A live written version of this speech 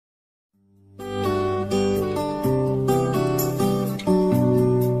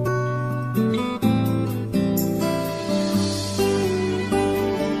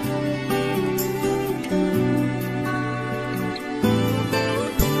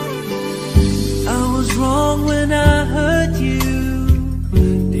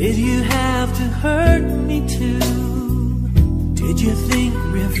hurt me too. Did you think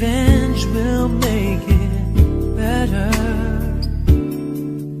revenge will make it better?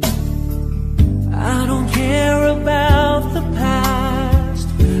 I don't care about the past,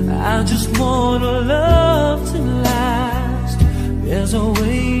 I just want a love to last. There's a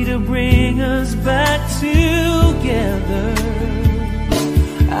way to bring us back together.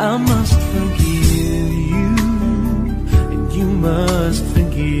 I must forgive you, and you must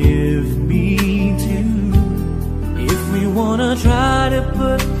forgive me too. If we wanna try to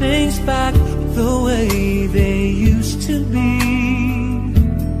put things back the way they used to be.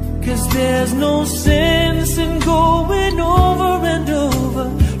 'Cause there's no sense in going over and over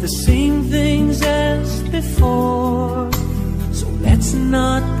the same things as before. So let's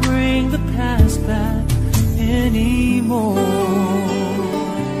not bring the past back anymore.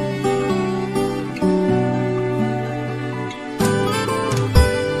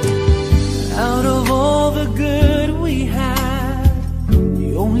 Out of all the good we had, you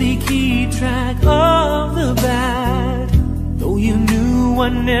only keep track of the bad. Though you knew I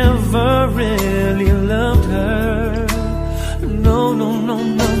never really loved her. No, no, no,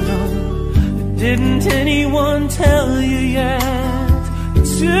 no, no. Didn't anyone tell you yet?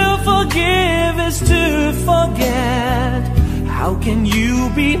 To forgive is to forget. How can you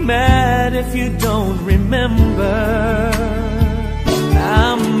be mad if you don't remember? I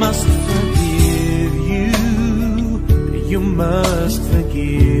must forgive you, you must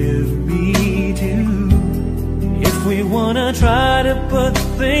forgive me too. If we wanna try to put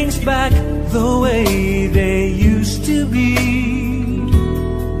things back the way they used to be.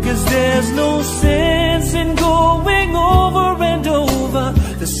 'Cause there's no sense in going over and over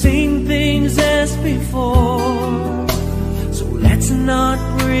the same things as before. So let's not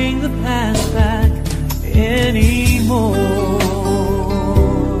bring the past back anymore.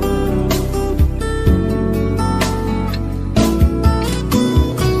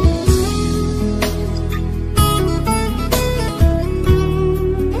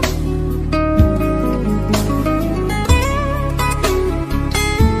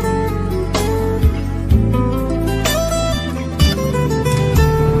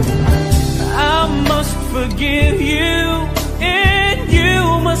 Forgive you, and you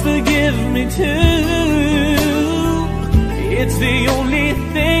must forgive me too. It's the only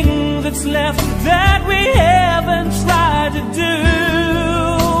thing that's left that we haven't tried to do.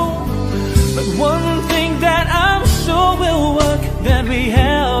 But one thing that I'm sure will work that we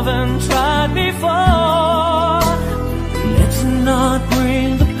haven't tried before. Let's not bring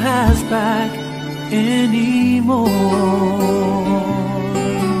the past back anymore.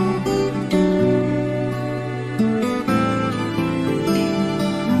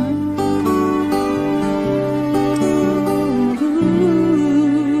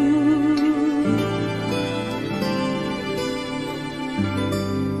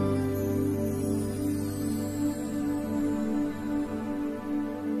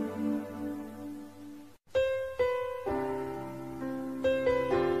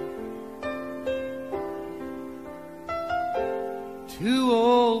 Two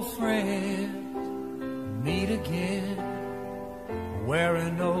old friends meet again,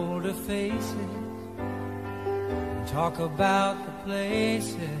 wearing older faces, and talk about the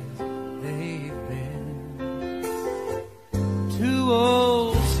places they've been. Two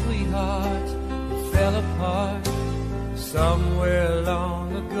old sweethearts that fell apart somewhere long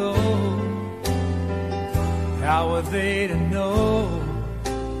ago. How were they to know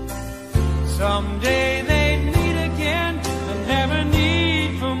someday they'd meet again? Never need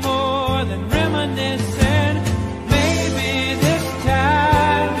for more than reminiscing. Maybe this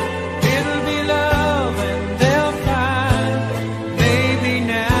time it'll be love and they'll find. Maybe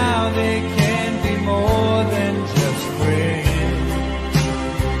now they can be more than just friends.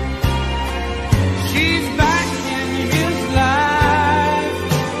 She's back in his life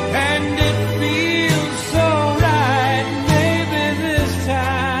and it feels so right. Maybe this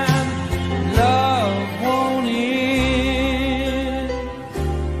time love won't end.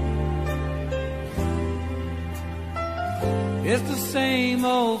 It's the same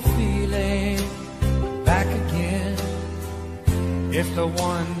old feeling back again. It's the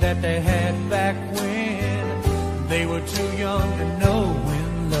one that they had back when they were too young to know when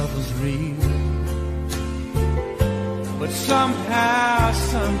love was real. But somehow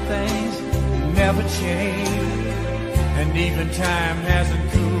some things never change, and even time hasn't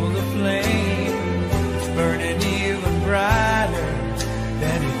cooled the flame. It's burning even brighter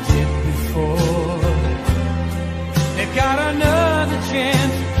than it did before. They've got another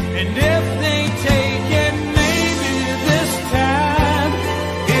chance, and if they take it, maybe this time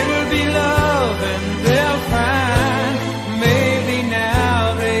it'll be love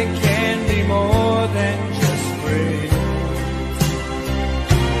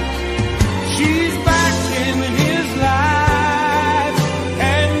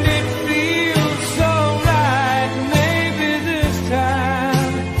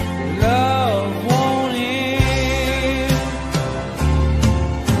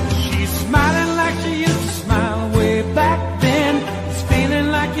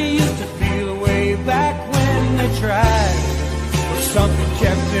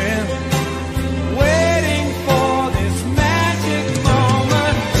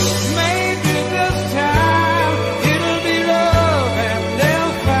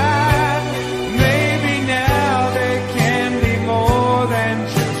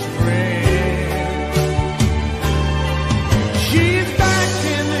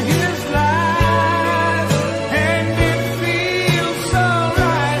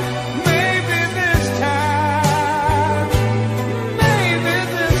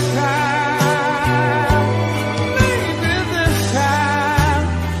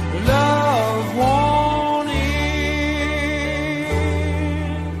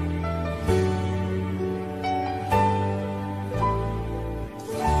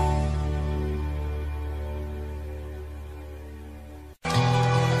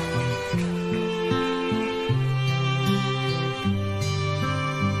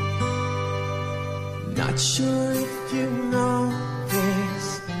Not sure if you know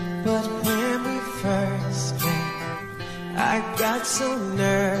this, but when we first met, I got so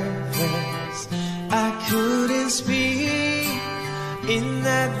nervous I couldn't speak. In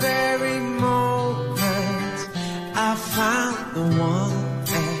that very moment I found the one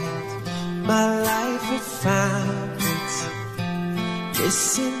and my life had found its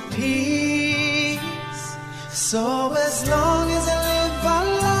missing piece. So as long as I live I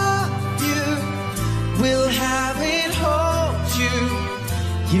love you, will have it, hold you.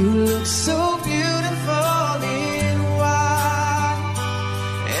 You look so beautiful in white,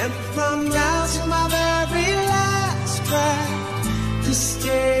 and from now to my very last breath, this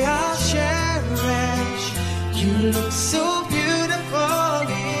day I'll cherish. You look so beautiful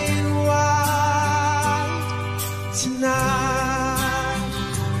in white tonight.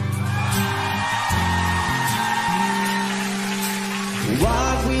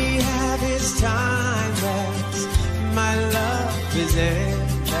 What we have is timeless, my love is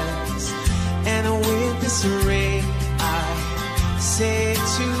endless, and with this ring I say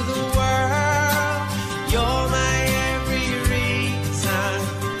to the world, you're my every reason,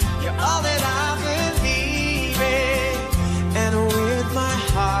 you're all that I believe in, and with my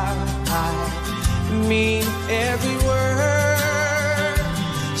heart I mean every word.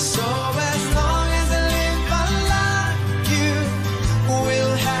 So as long as I live I love you,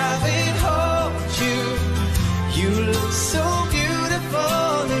 will have it, hold you. You look so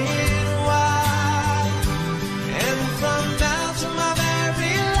beautiful in white, and from now to my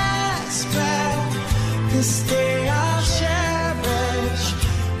very last breath, this day I'll cherish.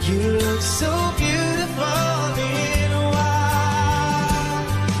 You look so beautiful in white,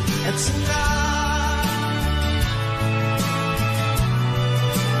 and tonight,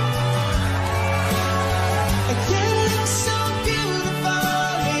 you look so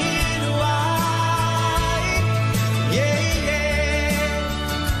beautiful in white, yeah, yeah.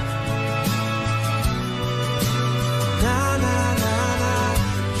 Na na na na,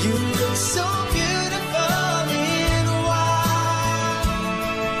 you look so beautiful in white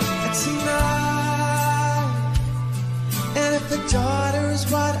tonight. And if the daughter is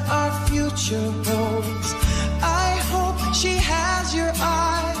what our future holds, I hope she has your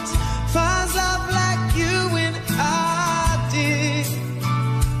eyes, finds love like you and I did.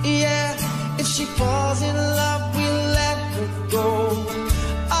 Yeah, if she falls in love, we'll let her go.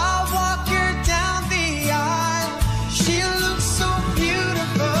 I'll walk her down the aisle. She looks so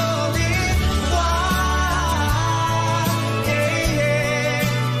beautiful in white, yeah, yeah.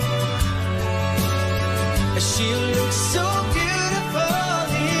 She looks so beautiful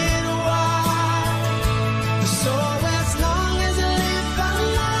in white. So as long as I live I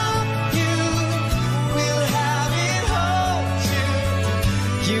love you, will have it, hold you.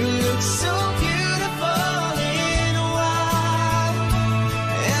 You look so beautiful in white,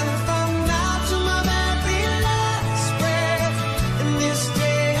 and from now to my very last breath, and this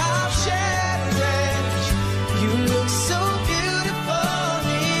day I'll cherish. You look so beautiful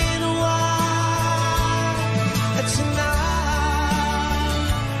in white tonight,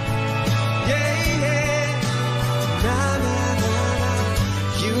 yeah, yeah. Na na na na,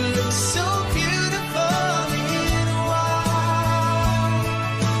 you look so beautiful in white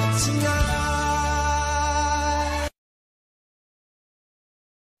tonight.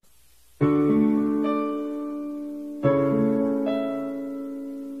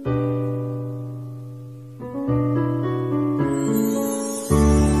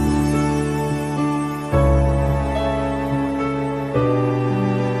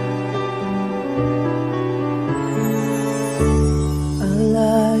 I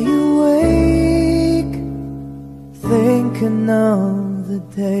lie awake, thinking of the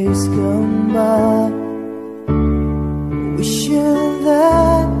days gone by, wishing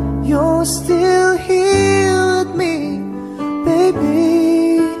that you're still here with me,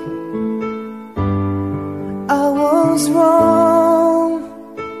 baby. I was wrong,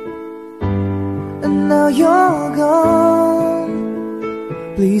 and now you're gone.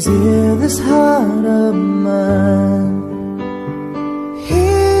 Please hear this heart of mine,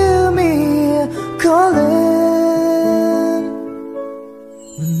 hear me calling.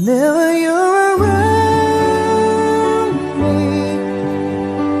 Whenever you're around me,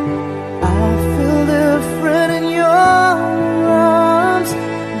 I feel different in your arms.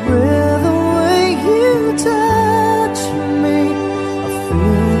 With the way you touch me, I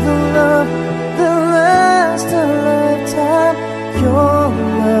feel the love that lasts a lifetime. Your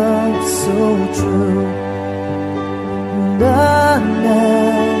love so true, and I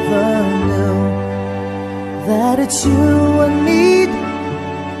never knew that it's you I need.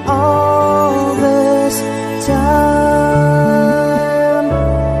 All this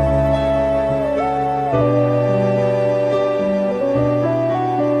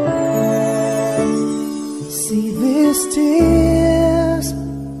these tears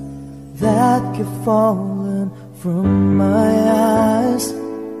that keep falling from my eyes,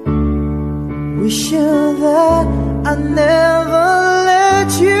 wishing that I never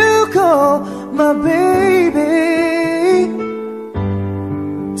let you go, my baby.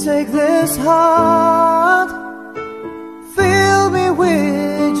 Take this heart, fill me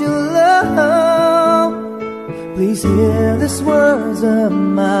with your love. Please hear these words of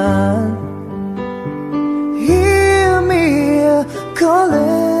mine. Hear me calling.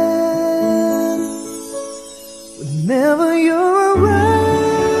 Whenever you're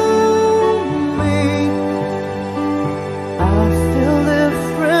around me, I feel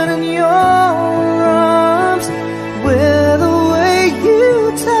different in your arms. With the way you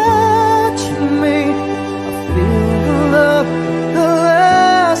touch me, I feel the love that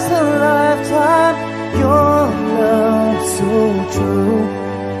lasts a lifetime. Your love so true,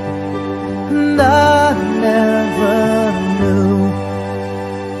 and I never knew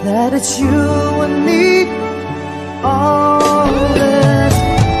that it's you I need all this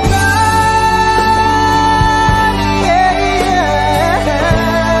time,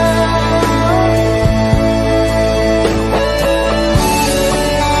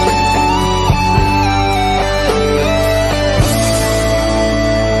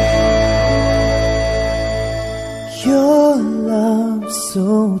 Your love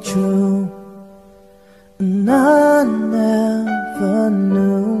so true, and I never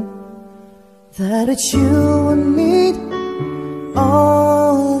knew that it's you I need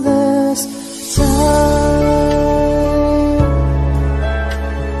all this time.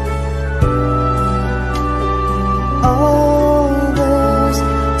 All this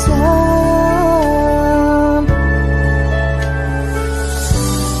time.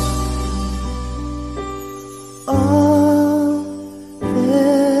 All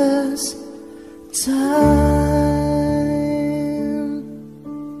this time.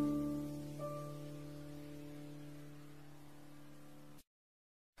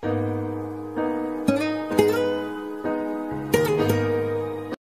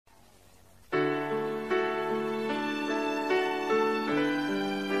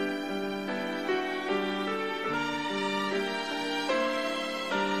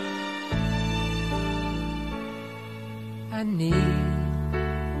 I need,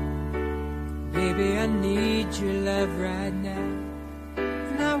 baby, I need your love right now.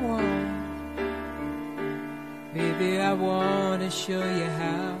 And I want, baby, I want to show you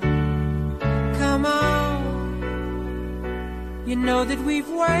how. Come on, you know that we've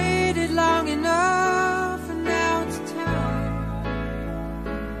waited long enough, and now it's time,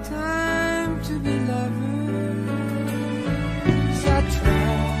 time to be lovers. I try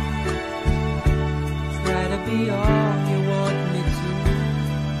to be all you want me to,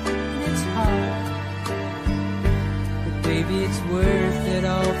 and it's hard, but baby, it's worth it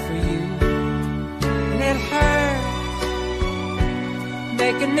all for you. And it hurts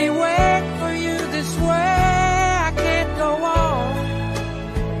making me wait for you this way. I can't go on,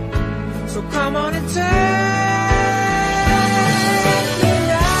 so come on and take me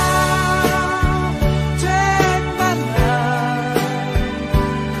now, take my love,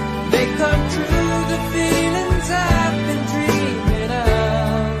 make come true the feelings I've been dreaming of.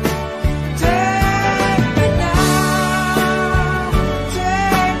 Take me now,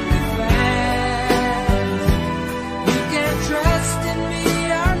 take me fast. You can trust in me,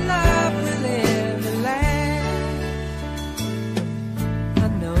 our love will ever last. I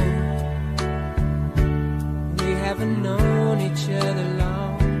know we haven't known each other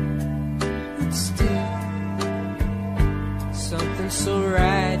long, but still something so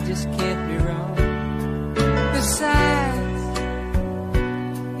right just can't be wrong. Besides,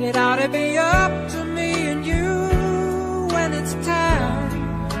 it ought to be up to me and you when it's time,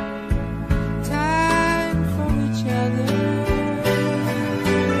 time for each other.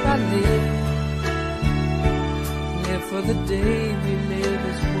 I live for the day we live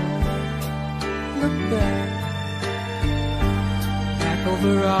as one. Look back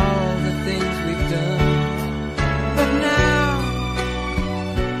over all the things we've done. But now,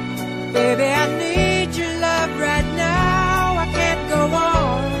 baby, I need your love right now. I can't go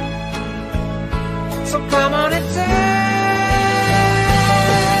on, so come on and take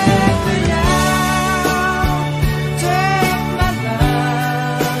me now, take my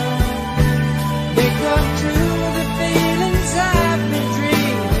love, make come true the feelings I've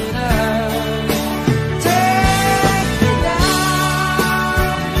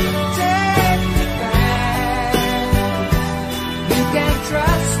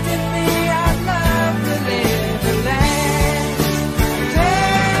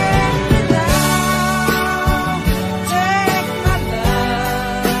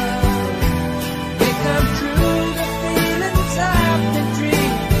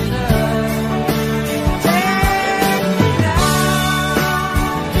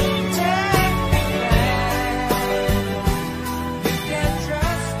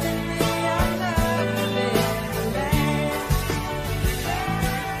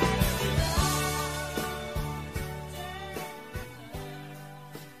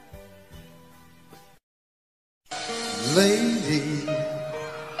Lady,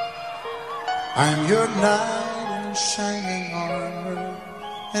 I'm your knight in shining armor,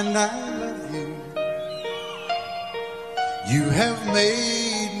 and I love you. You have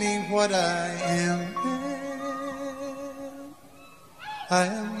made me what I am. I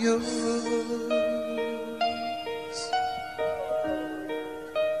am yours.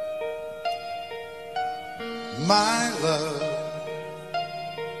 My love,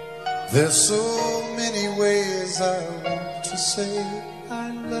 there's so many ways I want to say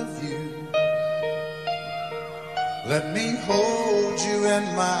I love you. Let me hold you in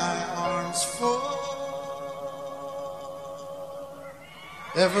my arms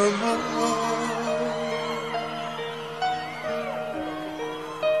forevermore.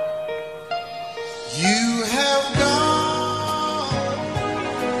 You have gone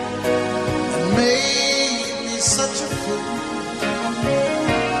and made me such a fool.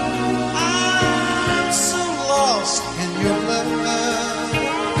 I'm so lost in your love,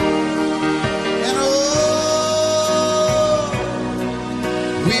 and oh,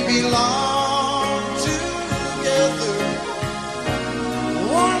 we belong together.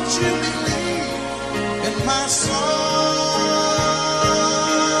 Won't you believe in my song?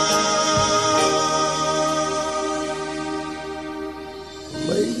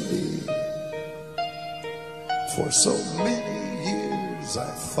 Lady, for so many years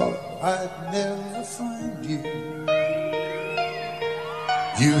I thought I'd never find you.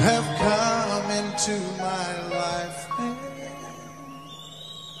 You have come into my life and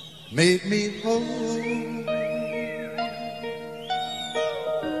made me whole.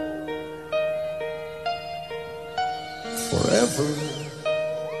 Forever,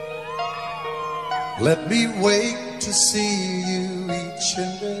 let me wake to see you each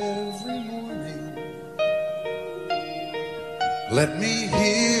and every morning. Let me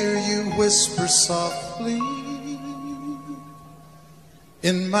hear you whisper softly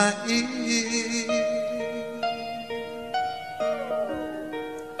in my ear.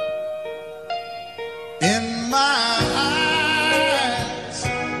 In my eyes,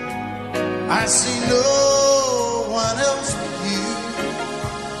 I see no one else but you.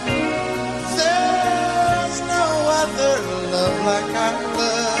 There's no other love like our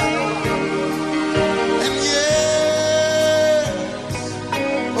love. And yes,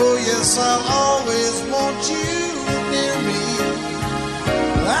 oh yes, I'll always want you near me.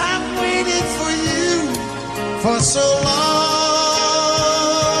 I've waited for you for so long.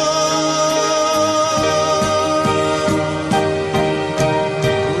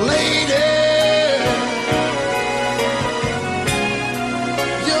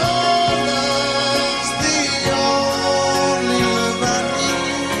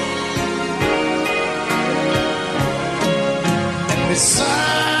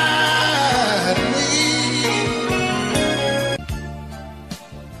 Beside me,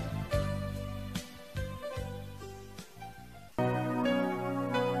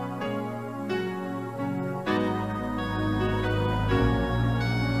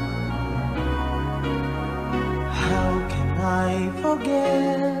 how can I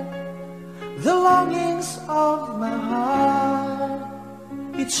forget the longings of my heart?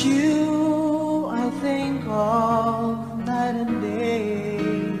 It's you I think of night and day.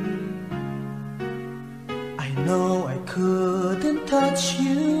 I know I couldn't touch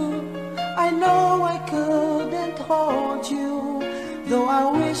you, I know I couldn't hold you, though I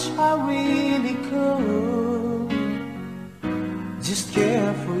wish I really could just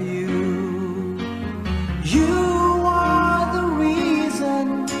care for you. You are the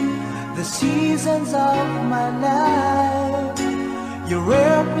reason, the seasons of my life. You're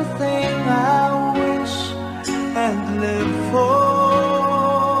everything I wish and live for.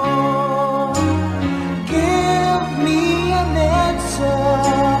 Give me an answer,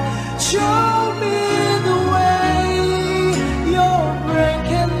 show me the way. You're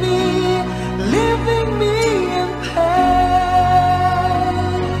breaking me, leaving me in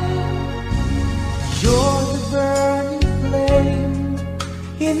pain. You're the burning flame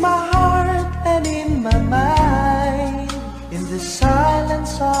in my heart and in my mind. In the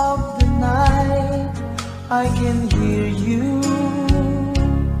silence of the night, I can hear you.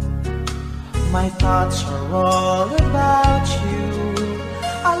 My thoughts are all about you,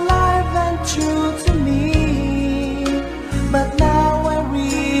 alive and true to me. But now I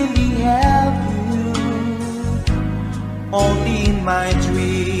really have you, only in my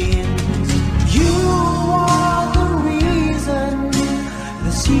dreams. You are the reason,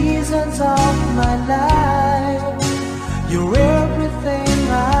 the seasons of my life. You're everything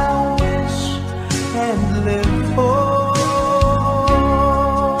I wish and live for.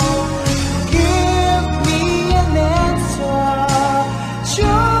 Give me an answer.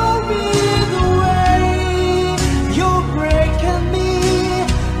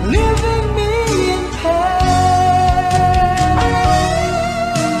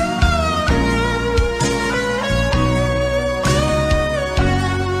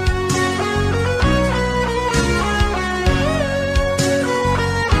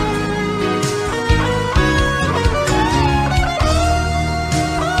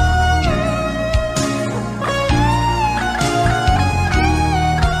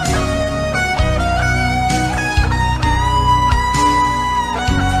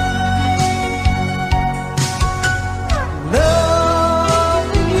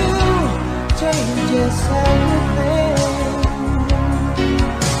 this everything.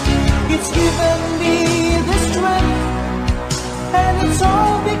 It's given me the strength, and it's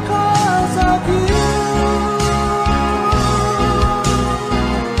all because of you.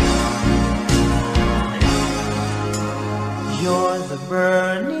 You're the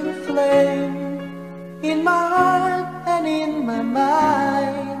burning flame in my heart and in my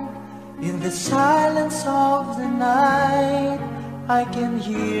mind. In the silence of the night, I can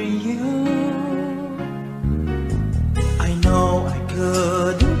hear you. I know I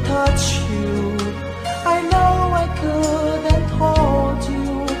couldn't touch you, I know I couldn't hold you,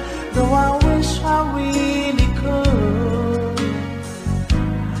 though I wish I really could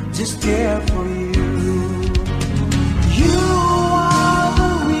just care for you. You are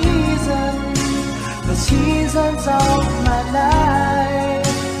the reason, the seasons of my life.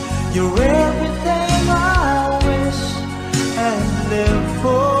 You're everything I wish and live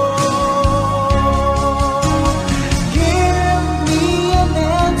for. Give me an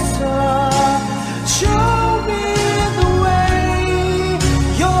answer, show me the way.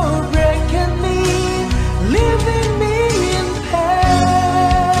 You're breaking me, leaving me in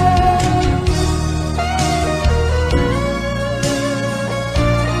pain.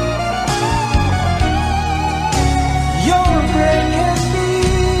 You're breaking me,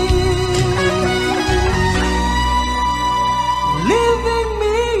 leaving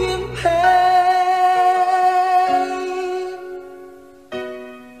me in pain.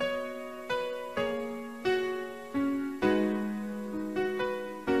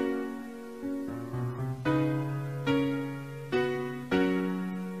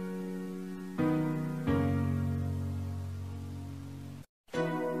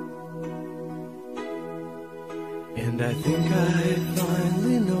 And I think I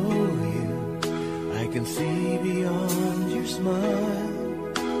finally know you. I can see beyond your smile.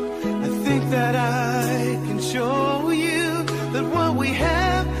 I think that I can show you that what we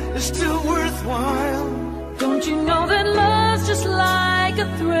have is still worthwhile. Don't you know that love's just like a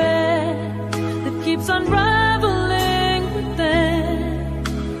thread that keeps unraveling within?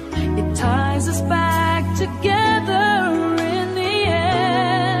 It ties us back together in the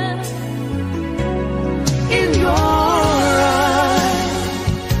end. In your eyes,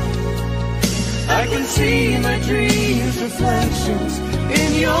 I can see my dreams' reflections.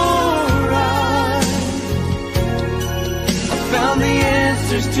 In your eyes, I found the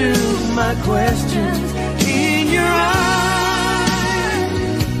answers to my questions. In your eyes,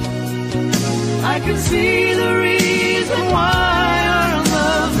 I can see the reason why our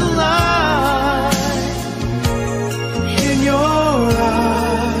love's alive. In your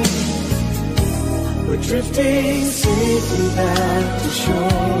eyes, we're drifting safely back to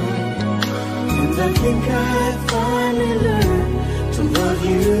shore. And I think I finally learned to love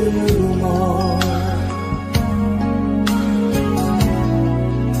you more.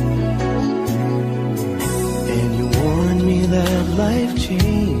 And you warned me that life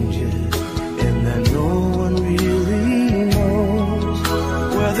changes, and that no one really knows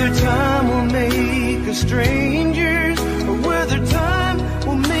whether time will make us strangers or whether time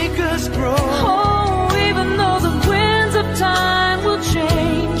will make us grow. Oh, even though the winds of time will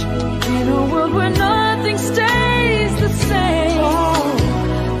change, in a world where nothing stays the same. Oh,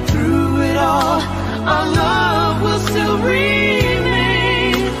 through it all, our love will still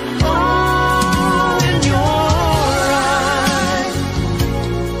remain. Oh, in your eyes,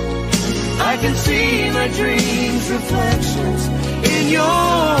 I can see my dreams' reflections. In your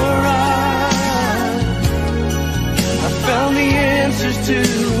eyes, I found the answers to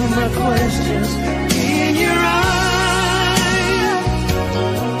my questions. In your eyes,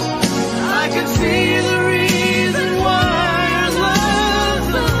 I can see the reason why our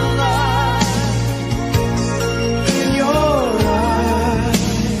love's alive. In your eyes,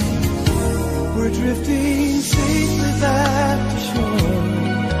 we're drifting safely back to shore.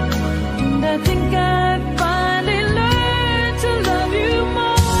 And I think I finally learned to love you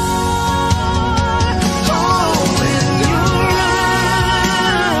more. Oh, in your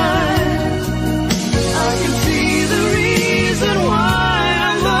eyes, I can see the reason why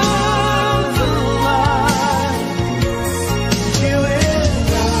our love's alive. You and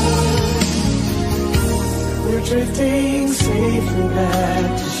I, we're drifting safely back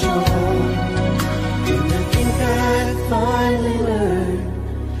to shore. And I think I finally learned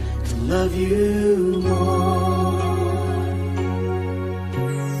to love you more.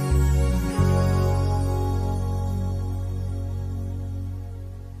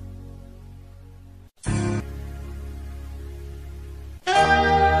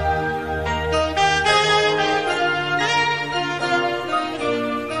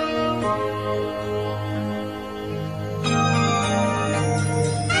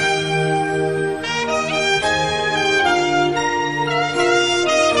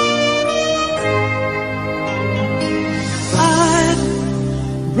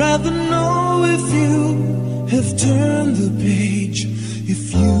 rather know if you have turned the page, if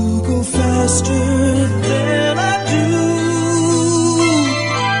you go faster than I do.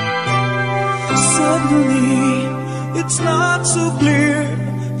 Suddenly, it's not so clear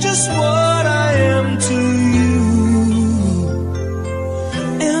just what I am to you.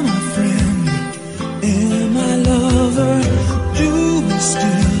 Am I friend? Am I lover? Do we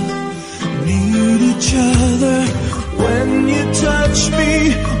still need each other? When you touch me,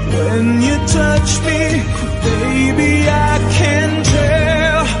 when you touch me, baby, I can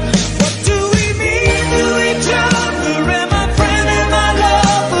tell. What do we mean to each other? Am I friend? Am I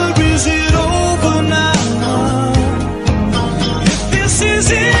lover? Is it over now? If this is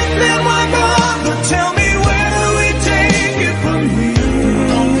it, then why bother? Tell me, where do we take it from here?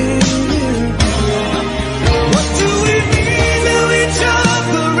 What do we mean to each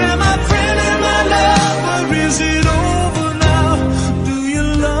other? Am I friend? Am I lover? Is it over now? Do you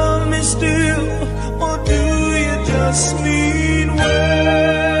love me still, or do you just mean well?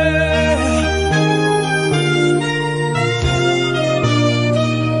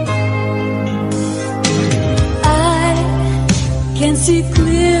 I can see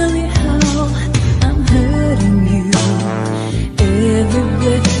clearly how I'm hurting you. Every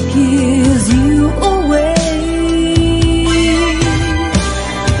breath gives you away.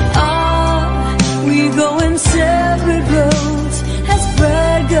 We go in separate roads as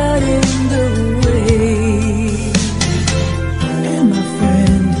pride got in the way. Am I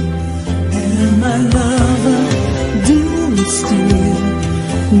friend? Am I lover? Do we still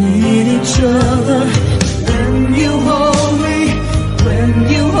need each other? When you hold me, when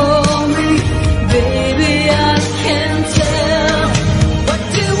you hold me, baby, I can tell. What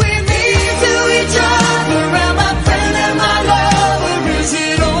do we mean to each other? Am I friend? Am I lover? Is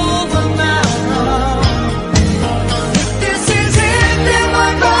it over now? If this is it, then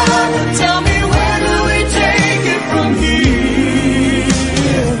my brother, tell me, where do we take it from here?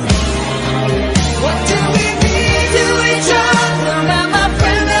 What do we mean to each other? Am I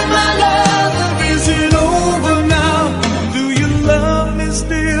friend? Am I lover? Is it over now? Do you love me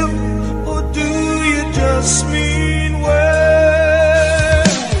still, or do you just mean well?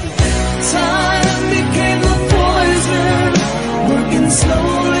 Time became a poison, working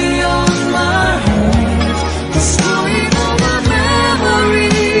slowly on my heart, destroying all my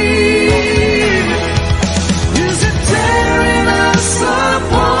memories. Is it tearing us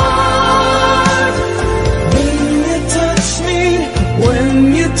apart? When you touch me, when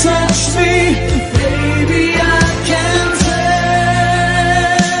you touch me, baby, I can tell.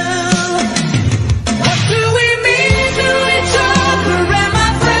 What do we mean to each other? Am I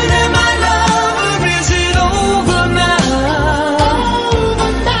friend? Am I lover? Is it over now?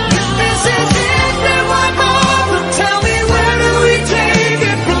 If this is it, then why bother? Tell me, where do we take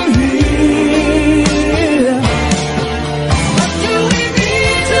it from here? What do we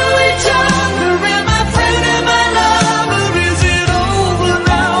mean to each other? Am I friend? Am I lover? Is it over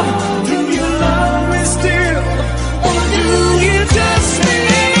now? Do you love me still, or do you just mean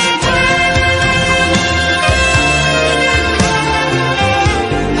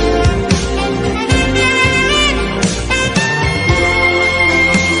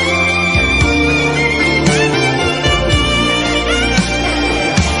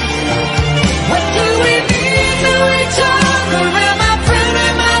What do we mean to each other? Am I friend?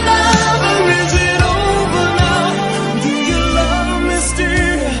 Am I lover? Is it over now? Do you love me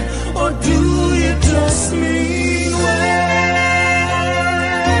still, or do you just mean well?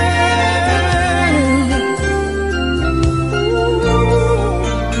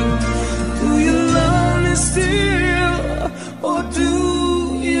 Do you love me still, or do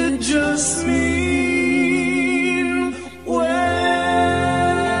you just mean well?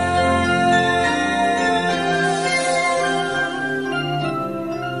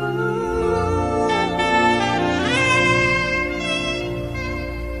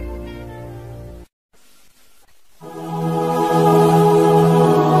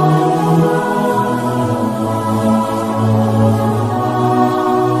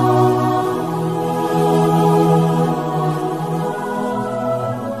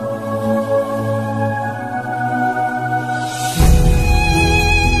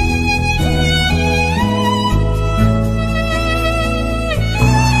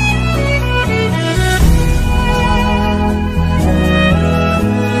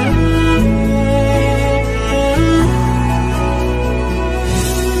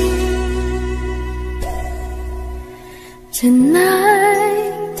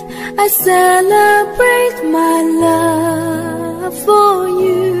 Tonight I celebrate my love for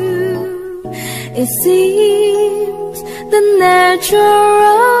you. It seems the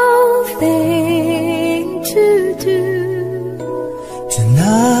natural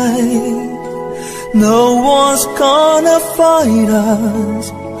no one's gonna fight us.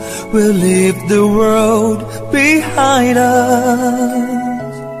 We'll leave the world behind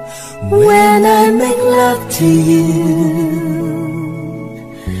us. When I make love to you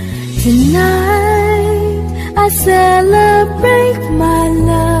tonight, I celebrate my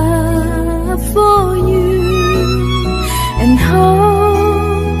love for you and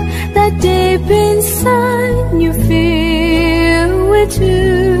hope that deep inside you feel it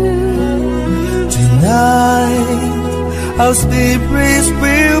too. Tonight our spirits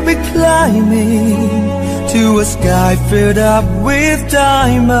will be climbing to a sky filled up with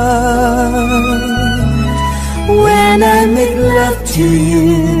diamonds. When I make love to you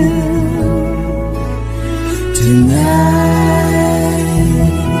tonight,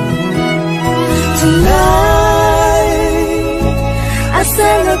 tonight I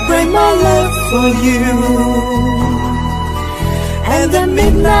celebrate my love for you, and the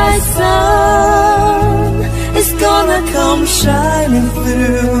midnight sun is gonna come shining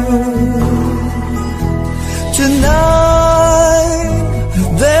through. Tonight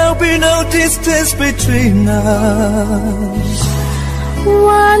there'll be no distance between us.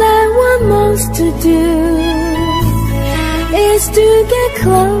 What I want most to do is to get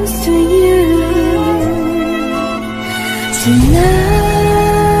close to you tonight.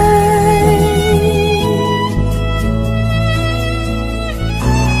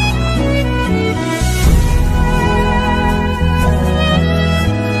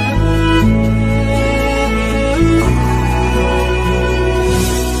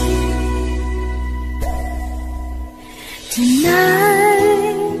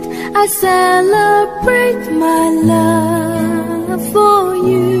 Tonight I celebrate my love for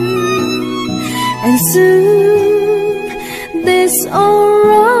you, and soon this old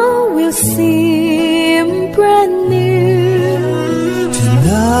road will seem brand new.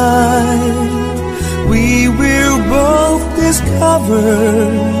 Tonight we will both discover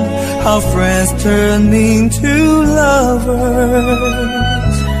how friends turn into lovers.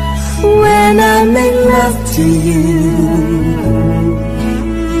 When I make love to you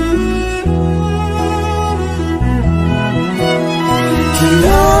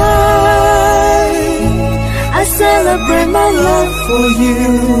tonight, I celebrate my love for you,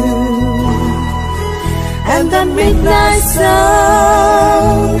 and the midnight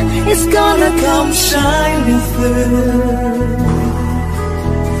sun is gonna come shining through.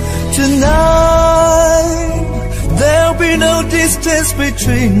 Tonight there'll be no distance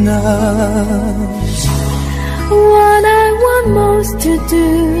between us. What I want most to do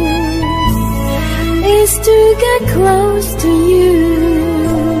is to get close to you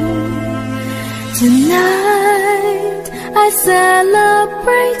tonight. I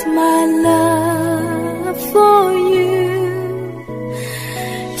celebrate my love for you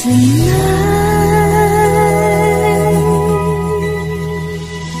tonight.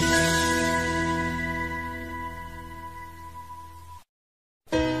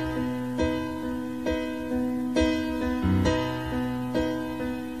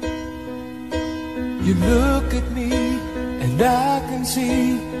 You look at me and I can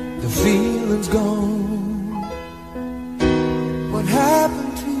see the feeling's gone. What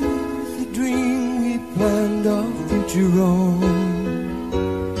happened to the dream we planned our future on?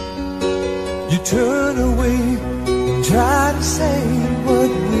 You turn away and try to say what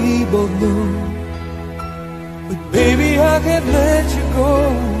we both know, but baby I can't let you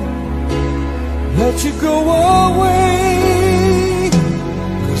go away.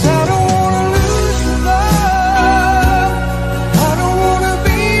 'Cause I don't wanna lose your love. I don't wanna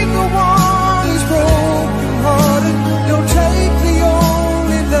be the one who's broken hearted. Don't take the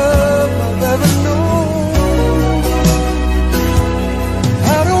only love I've ever known.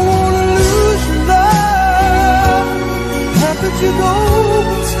 I don't wanna lose your love. How could you go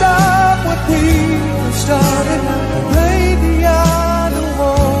and stop what we started? Baby, I don't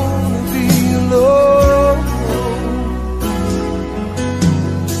wanna be alone.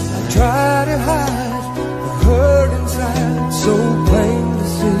 I try to hide the hurt inside, so plain to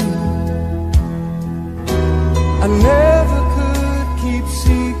see. I never could keep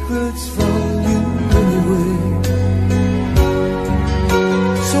secrets from you anyway.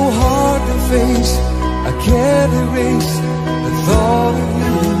 So hard to face, I can't erase the thought of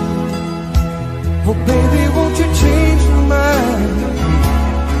you. Oh baby, won't you change your mind?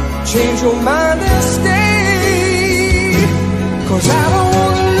 Change your mind and stay. 'Cause I don't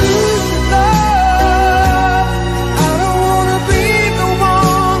wanna lose your love. I don't wanna be the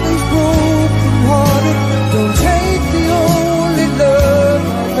one who's broken hearted. Don't take the only love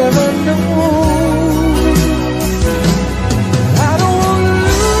I've ever known. I don't wanna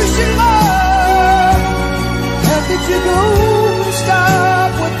lose your love.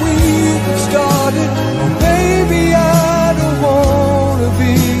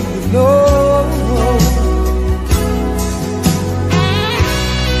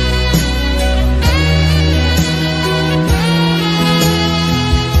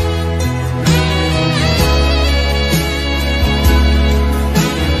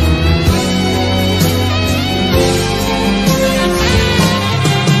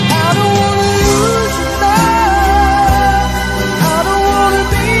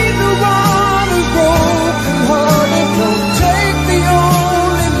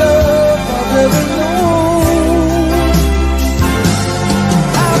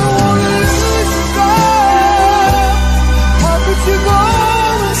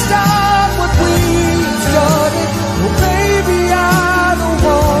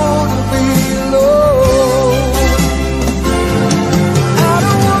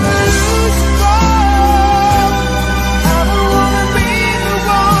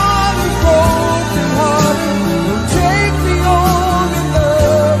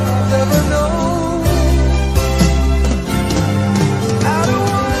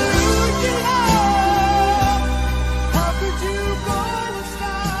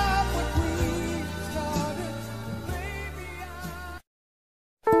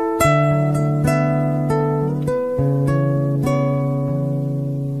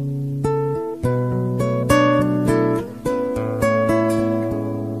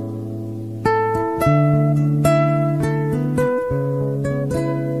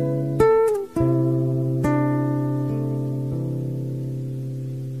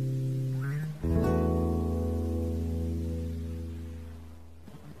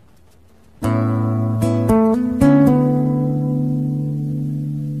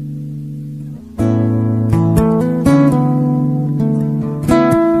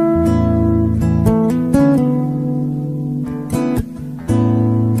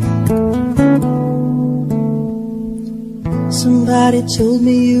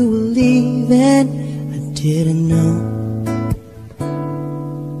 you were leaving, I didn't know.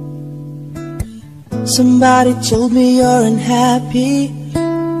 Somebody told me you're unhappy,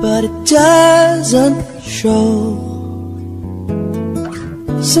 but it doesn't show.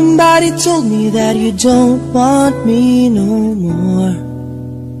 Somebody told me that you don't want me no more.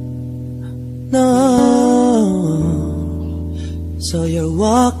 No. So you're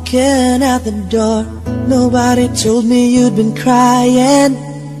walking out the door. Nobody told me you'd been crying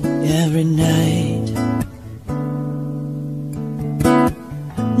every night.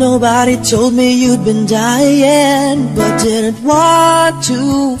 Nobody told me you'd been dying, but didn't want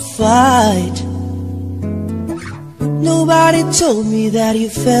to fight. Nobody told me that you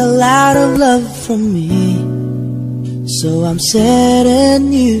fell out of love from me. So I'm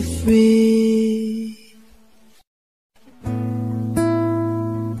setting you free.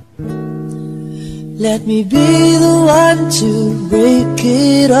 Let me be the one to break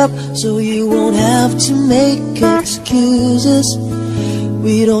it up, so you won't have to make excuses.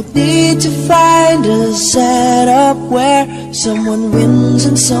 We don't need to find a setup where someone wins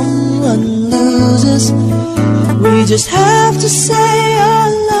and someone loses. We just have to say our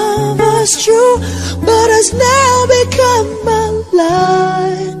love was true, but has now become a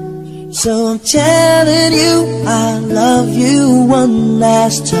lie. So I'm telling you I love you one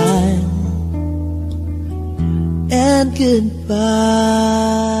last time, and goodbye.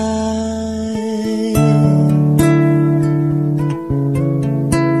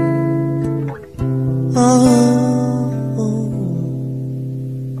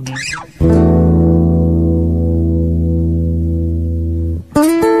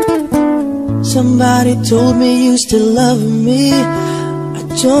 Somebody told me you still love me. I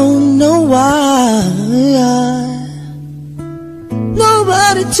don't know why.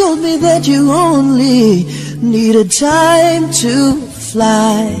 Nobody told me that you only needed time to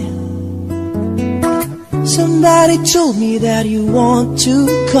fly. Somebody told me that you want to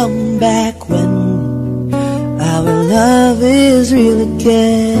come back when our love is real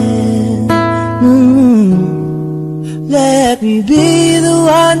again. Let me be the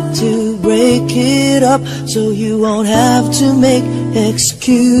one to break it up, so you won't have to make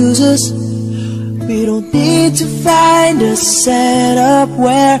excuses. We don't need to find a setup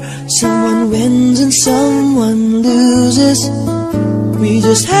where someone wins and someone loses. We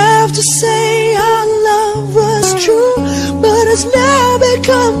just have to say our love was true, but has now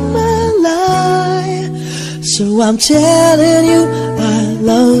become a lie. So I'm telling you I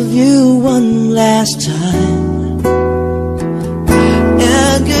love you one last time,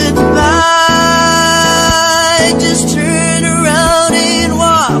 and goodbye. Just turn around and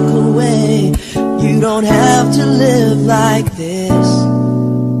walk away. You don't have to live like this.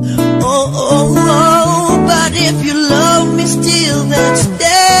 Oh, but if you love me still, then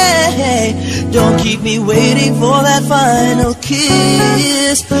stay. Don't keep me waiting for that final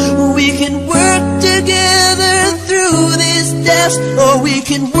kiss. We can work together through this test, or we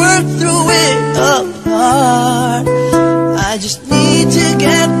can work through it apart. I just need to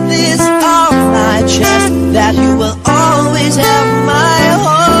get this off my chest, that you will always have my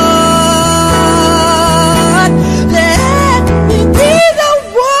heart. Let me be the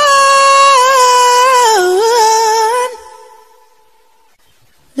one.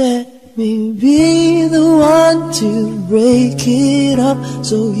 Let me be the one to break it up,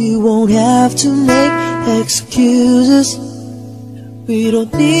 so you won't have to make excuses. We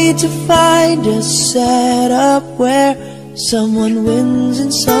don't need to find a setup where someone wins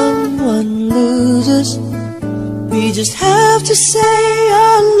and someone loses. We just have to say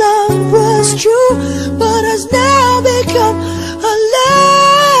our love was true, but has now become a lie.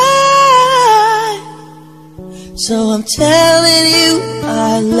 So I'm telling you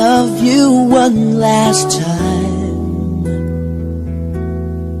I love you one last time,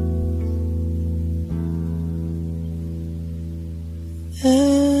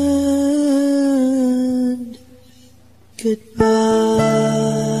 and goodbye.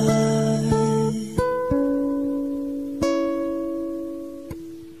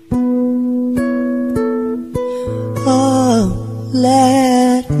 Oh,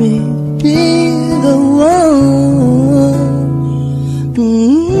 let me be the one.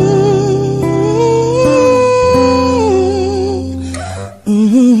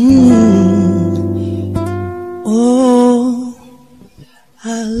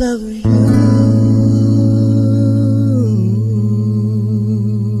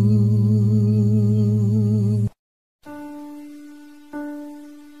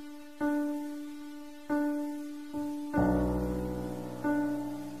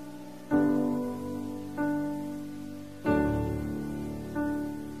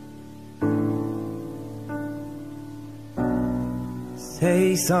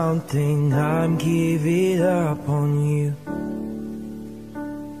 Say something, I'm giving up on you.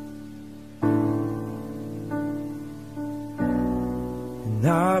 And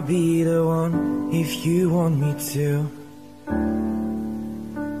I'll be the one if you want me to.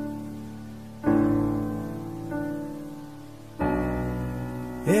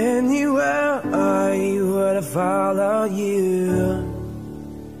 Anywhere I would follow you.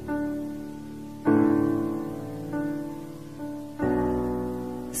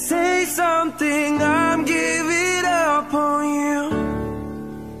 Say something, I'm giving up on you.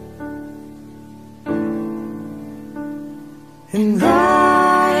 And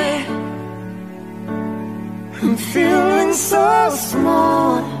I'm feeling so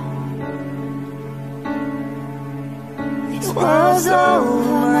small. It was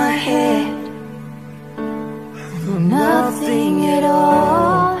over my head for nothing at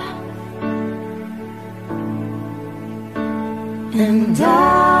all. And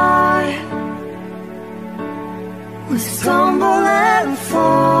I would stumble and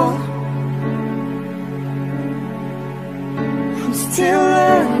fall. I'm still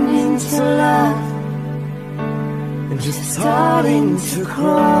learning to love and just starting to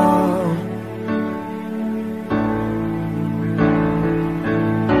crawl.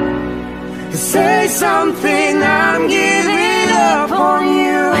 Say something, I'm giving up on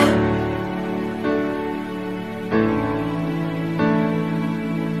you.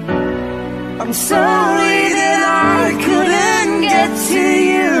 I'm sorry that I couldn't get to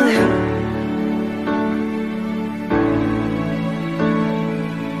you.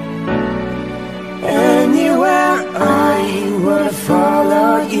 Anywhere I would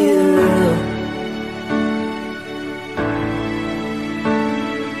follow you.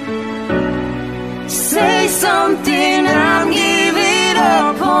 Say something, I'm giving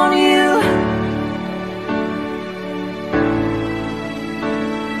up on you.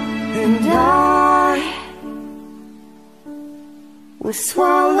 And I will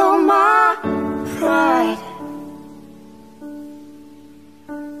swallow my pride.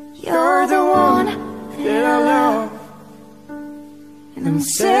 You're the one that I love, and I'm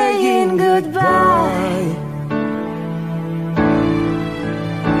saying goodbye.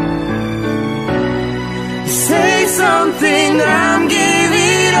 Say something, I'm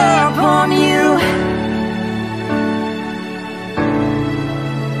giving up on you.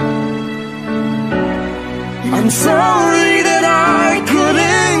 I'm sorry that I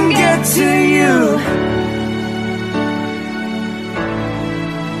couldn't get to you.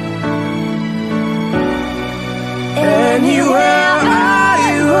 Anywhere I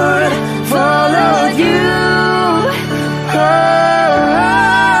would follow you.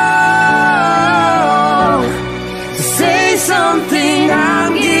 Say something,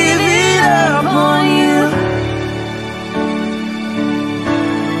 I'm giving up on you.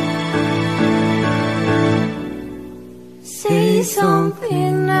 Say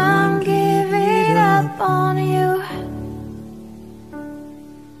something, I'm giving up on you.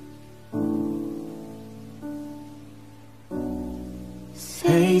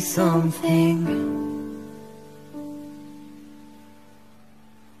 Say something.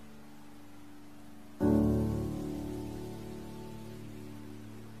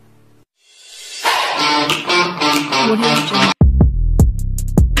 Audio Jungle.